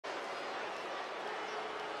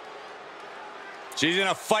She's in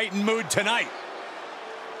a fighting mood tonight.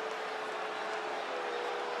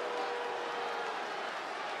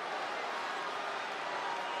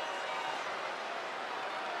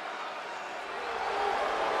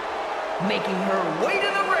 Making her way to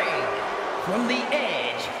the ring, from the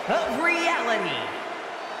edge of reality,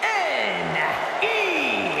 Nene.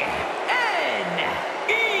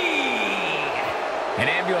 An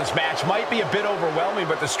ambulance match might be a bit overwhelming,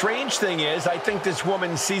 but the strange thing is, I think this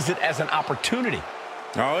woman sees it as an opportunity.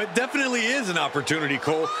 Oh, it definitely is an opportunity,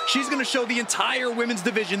 Cole. She's going to show the entire women's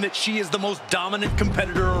division that she is the most dominant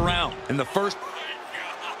competitor around. In the first...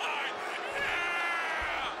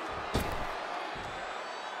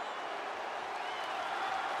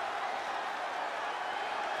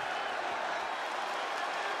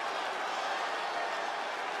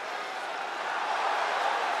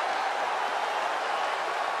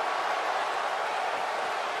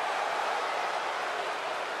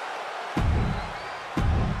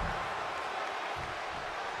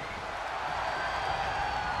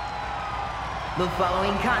 The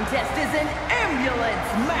following contest is an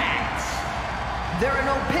ambulance match. There are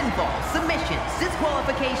no pinfalls, submissions,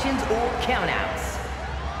 disqualifications, or countouts.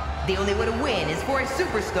 The only way to win is for a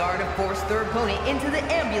superstar to force their opponent into the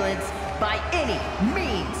ambulance by any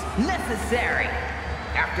means necessary.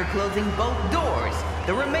 After closing both doors,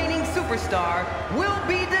 the remaining superstar will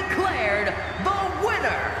be declared the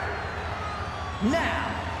winner. Now,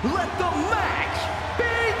 let the match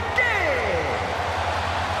begin!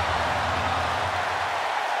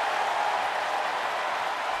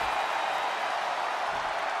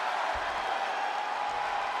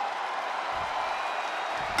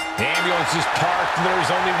 The ambulance is parked, and there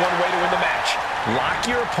is only one way to win the match. Lock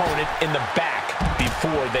your opponent in the back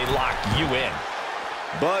before they lock you in.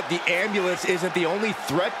 But the ambulance isn't the only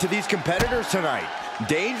threat to these competitors tonight.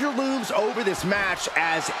 Danger looms over this match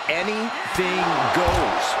as anything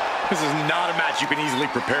goes. This is not a match you can easily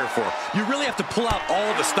prepare for. You really have to pull out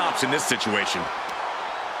all the stops in this situation.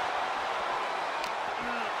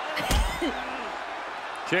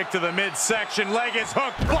 Kick to the midsection, leg is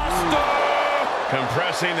hooked, buster!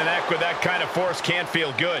 Compressing the neck with that kind of force can't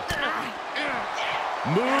feel good.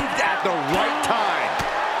 Moved at the right time.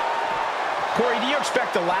 Corey, do you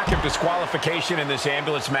expect the lack of disqualification in this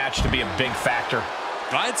ambulance match to be a big factor?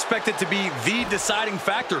 I expect it to be the deciding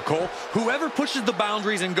factor, Cole. Whoever pushes the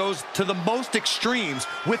boundaries and goes to the most extremes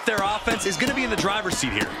with their offense is going to be in the driver's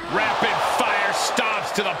seat here. Rapid fire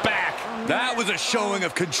stomps to the back. That was a showing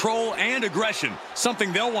of control and aggression,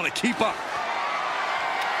 something they'll want to keep up.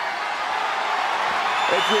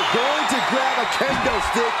 If you're going to grab a kendo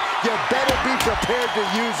stick, you better be prepared to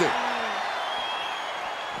use it.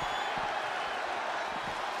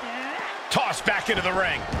 Tossed back into the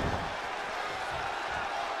ring.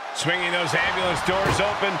 Swinging those ambulance doors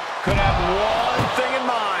open, could have one thing in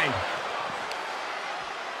mind.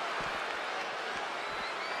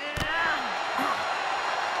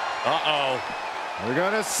 Uh-oh. We're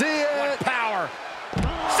gonna see it. What power.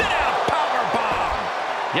 Sit down, power bomb.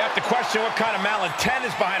 You have to question what kind of malintent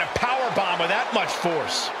is behind a power bomb with that much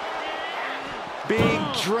force. Being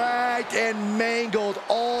dragged and mangled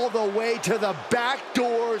all the way to the back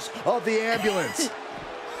doors of the ambulance.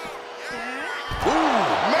 Ooh,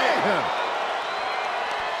 man!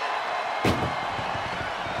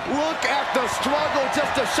 Look at the struggle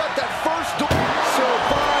just to shut that first door.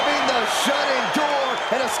 Surviving the shutting door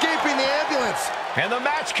and escaping the ambulance. And the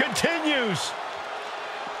match continues.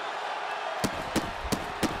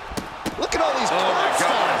 Look at all these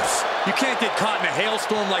stops. You can't get caught in a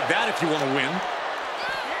hailstorm like that if you want to win.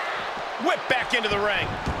 Whip back into the ring.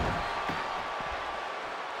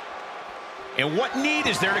 And what need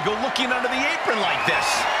is there to go looking under the apron like this?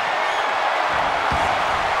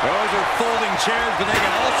 Those are folding chairs, but they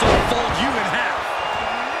can also fold you in half.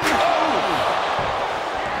 Oh!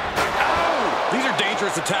 Ow! These are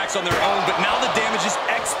dangerous attacks on their own, but now the damage is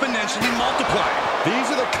exponentially multiplying.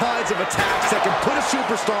 These are the kinds of attacks that can put a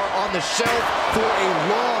superstar on the shelf for a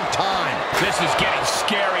long time. This is getting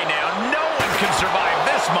scary now. No one can survive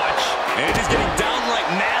this much. And it is getting downright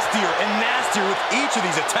nastier and nastier with each of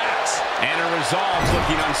these attacks. And her resolve's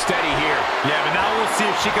looking unsteady here. Yeah, but now we'll see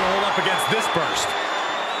if she can hold up against this burst.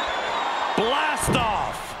 Blast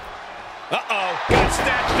off! Uh-oh, got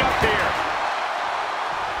snatched up here.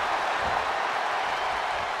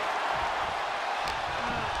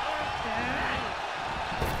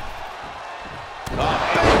 Back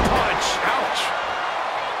punch. Ouch.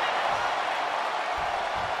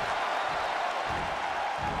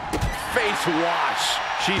 Face wash.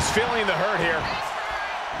 She's feeling the hurt here.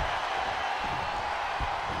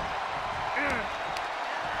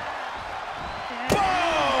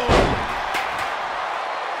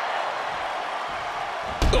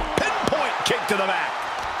 to the back.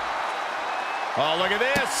 Oh, look at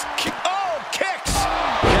this. Oh, kicks.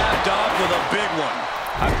 Capped off with a big one.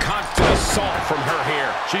 A constant assault from her here.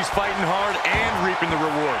 She's fighting hard and reaping the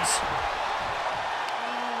rewards.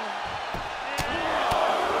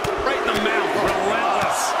 Right in the mouth.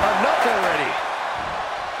 Relentless. Enough already.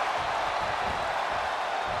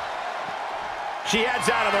 She heads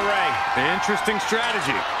out of the ring. Interesting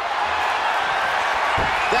strategy.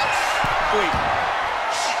 Wait.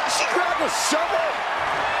 She grabbed a shovel?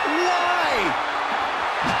 Why?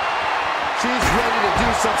 She's ready to do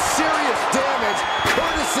some serious damage,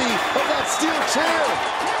 courtesy of that steel chair.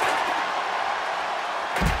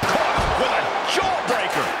 Caught with a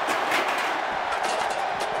jawbreaker.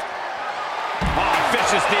 Oh,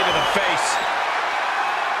 vicious knee to the face.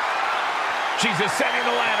 She's ascending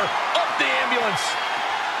the ladder, up the ambulance.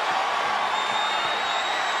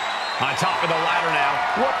 On top of the ladder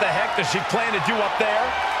now. What the heck does she plan to do up there?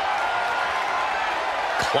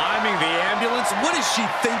 Climbing the ambulance? What is she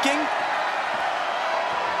thinking?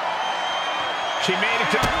 She made it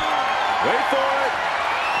to... Wait for it.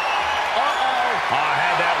 Uh-oh. Oh, I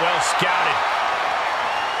had that well scouted.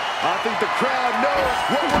 I think the crowd knows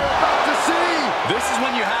what we're about to see. This is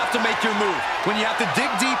when you have to make your move. When you have to dig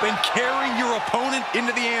deep and carry your opponent into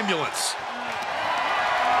the ambulance.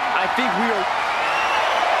 I think we are...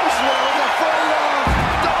 This is what I was afraid of.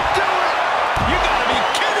 Don't do it. You gotta be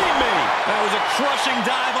kidding me. That was a crushing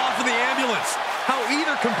dive off of the ambulance. How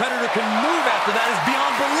either competitor can move after that is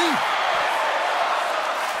beyond belief.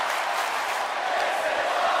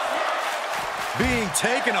 Being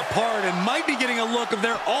taken apart and might be getting a look of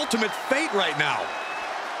their ultimate fate right now.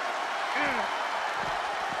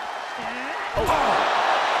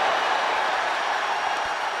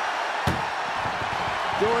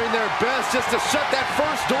 Doing their best just to shut that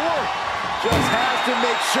first door. Just has to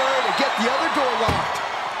make sure to get the other door locked.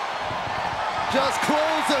 Just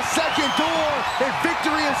close the second door and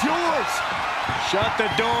victory is yours. Shut the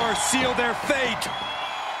door, seal their fate.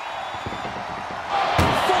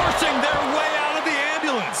 Forcing their way out of the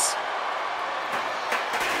ambulance.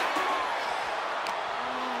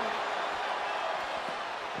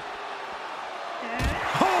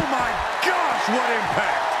 Oh my gosh, what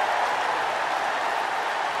impact.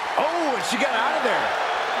 Oh, and she got out of there.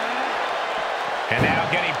 And now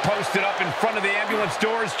getting posted up in front of the ambulance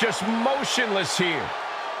doors, just motionless here.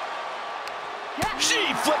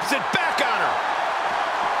 She flips it back on her.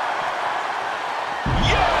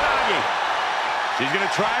 Yanagi. She's going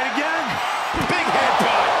to try it again. Big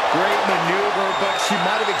headbutt. Great maneuver, but she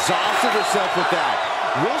might have exhausted herself with that.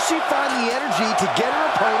 Will she find the energy to get her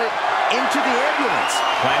opponent into the ambulance?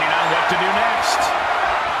 Planning on what to do next.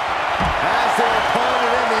 Has their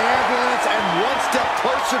opponent in the ambulance and one step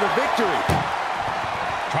closer to victory.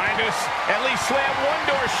 Trying to at least slam one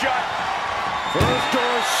door shut. First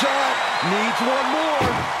door shut, needs one more.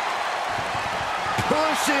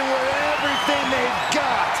 Pushing with everything they've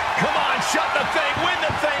got. Come on, shut the thing, win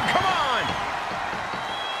the thing, come on.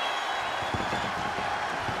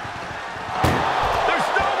 There's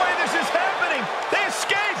no way this is happening. They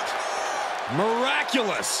escaped.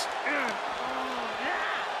 Miraculous.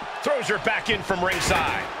 Throws her back in from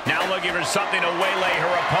ringside. Now looking for something to waylay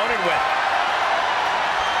her opponent with.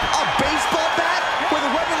 A baseball bat? With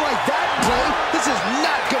a weapon like that in play, this is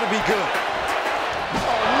not going to be good.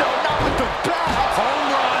 Oh, no, not with the bat. Home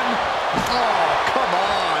run. Oh, come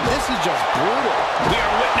on. This is just brutal. We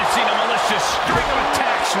are witnessing a malicious string of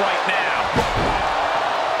attacks right now.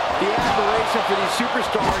 The admiration for these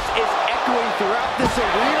superstars is echoing throughout this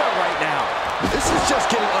arena right now. This is just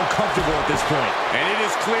getting uncomfortable at this point. And it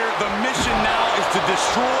is clear the mission now is to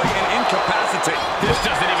destroy and incapacitate. This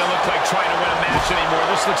doesn't even look like trying to win a match anymore.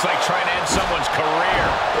 This looks like trying to end someone's career.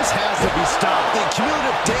 This has to be stopped. The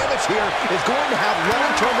cumulative damage here is going to have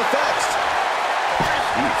long-term effects.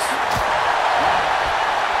 Jeez.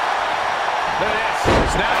 Look at this.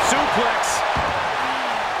 Snap suplex.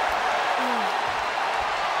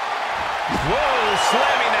 Whoa,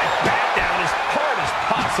 slamming that bat down as hard as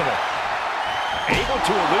possible. Able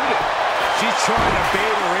to elude it. She's trying to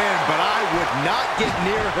bait her in, but I would not get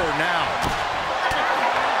near her now.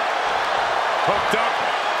 Hooked up.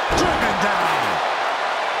 Driven down.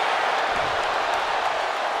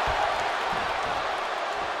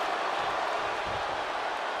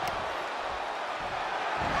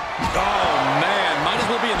 Oh, man. Might as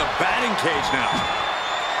well be in the batting cage now.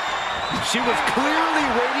 She was clearly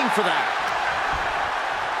waiting for that.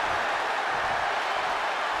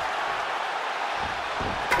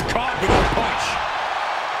 Caught with a punch.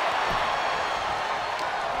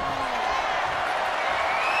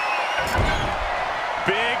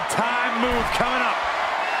 Big time move coming up.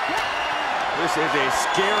 This is a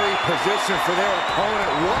scary position for their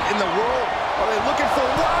opponent. What in the world are they looking for?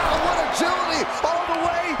 Wow, what agility! All the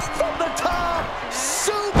way from the top!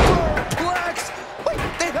 Superplex! Wait,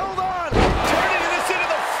 they held on! Turning this into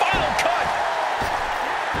the final cut!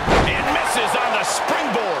 And misses on the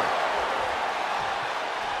springboard.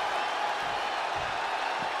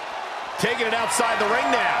 Taking it outside the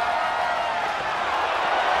ring now.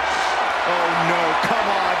 Oh no, come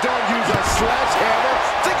on, don't use a sledgehammer.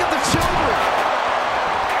 Think of the children.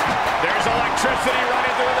 There's electricity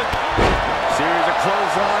running through the... Series of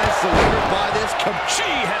clotheslines delivered by this. She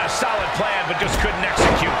had a solid plan, but just couldn't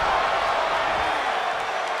execute.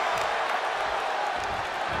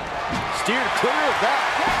 Steered clear of that.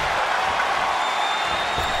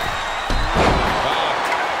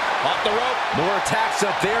 Off the rope. More attacks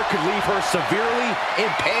up there could leave her severely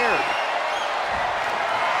impaired.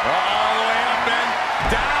 All the way up and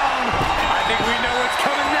down. I think we know what's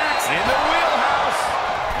coming next. In the wheelhouse.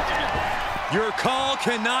 Your call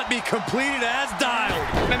cannot be completed as dialed.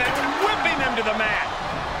 And then whipping them to the mat.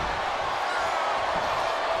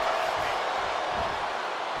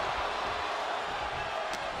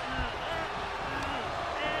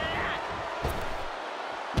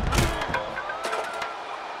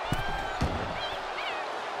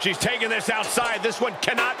 She's taking this outside. This one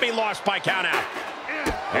cannot be lost by countout.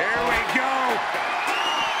 Here we go.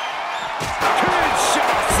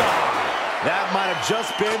 Kinshasa. That might have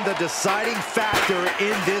just been the deciding factor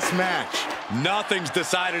in this match. Nothing's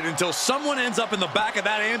decided until someone ends up in the back of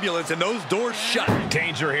that ambulance and those doors shut.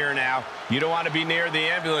 Danger here now. You don't want to be near the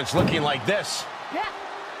ambulance looking like this.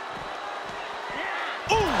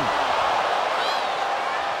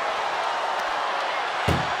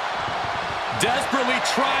 Desperately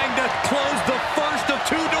trying to close the first of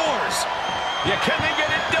two doors. Yeah, can they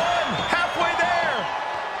get it done? Halfway there.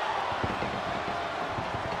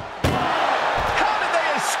 How did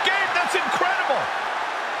they escape? That's incredible.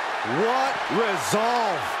 What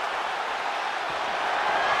resolve.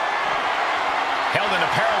 Held in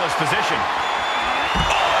a perilous position.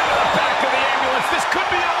 Oh, into the back of the ambulance. This could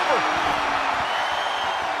be over.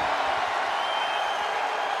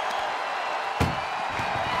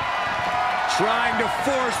 Trying to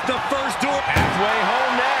force the first door. Halfway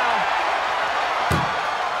home now.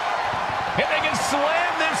 If they can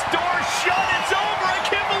slam this door shut, it's over. I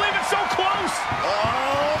can't believe it's so close.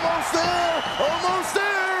 Almost there. Almost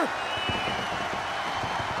there.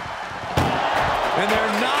 And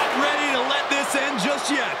they're not ready to let this end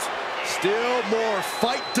just yet. Still more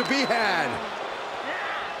fight to be had.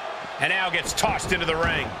 And now gets tossed into the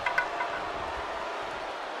ring.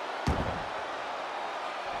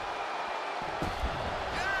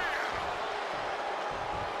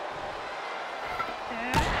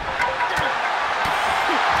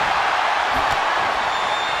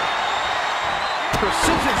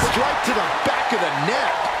 Precision strike to the back of the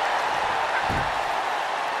neck.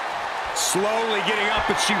 Slowly getting up,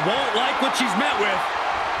 but she won't like what she's met with.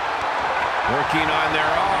 Working on their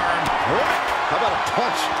arm. How about a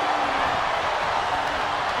punch?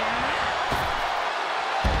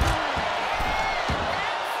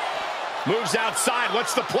 Moves outside.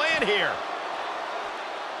 What's the plan here?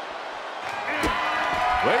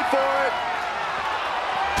 Wait for it.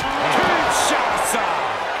 Kinshasa.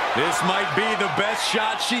 This might be the best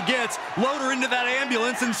shot she gets. Load her into that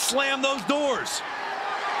ambulance and slam those doors.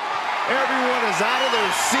 Everyone is out of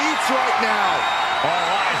their seats right now.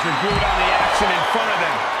 All eyes are glued on the action in front of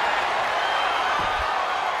them.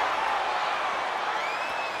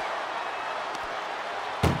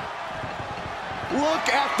 Look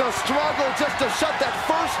at the struggle just to shut that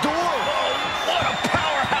first door. Oh, what a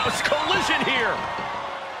powerhouse collision here.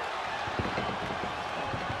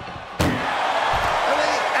 And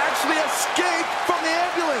they actually escaped from the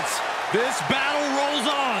ambulance. This battle rolls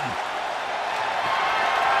on.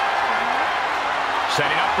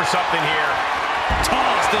 Setting up for something here.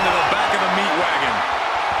 Tossed into the back of the meat wagon.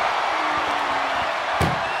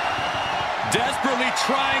 Desperately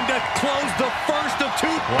trying to close the first of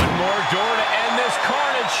two. One more door to end this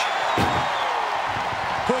carnage.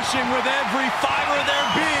 Pushing with every fiber of their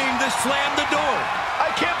being to slam the door.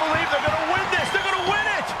 I can't believe they're going to win this. They're going to win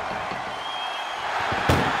it.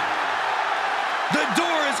 The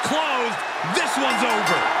door is closed. This one's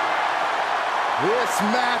over. This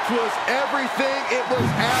match was everything it was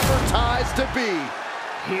advertised to be.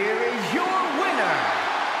 Here is your winner,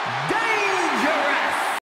 Dangerous.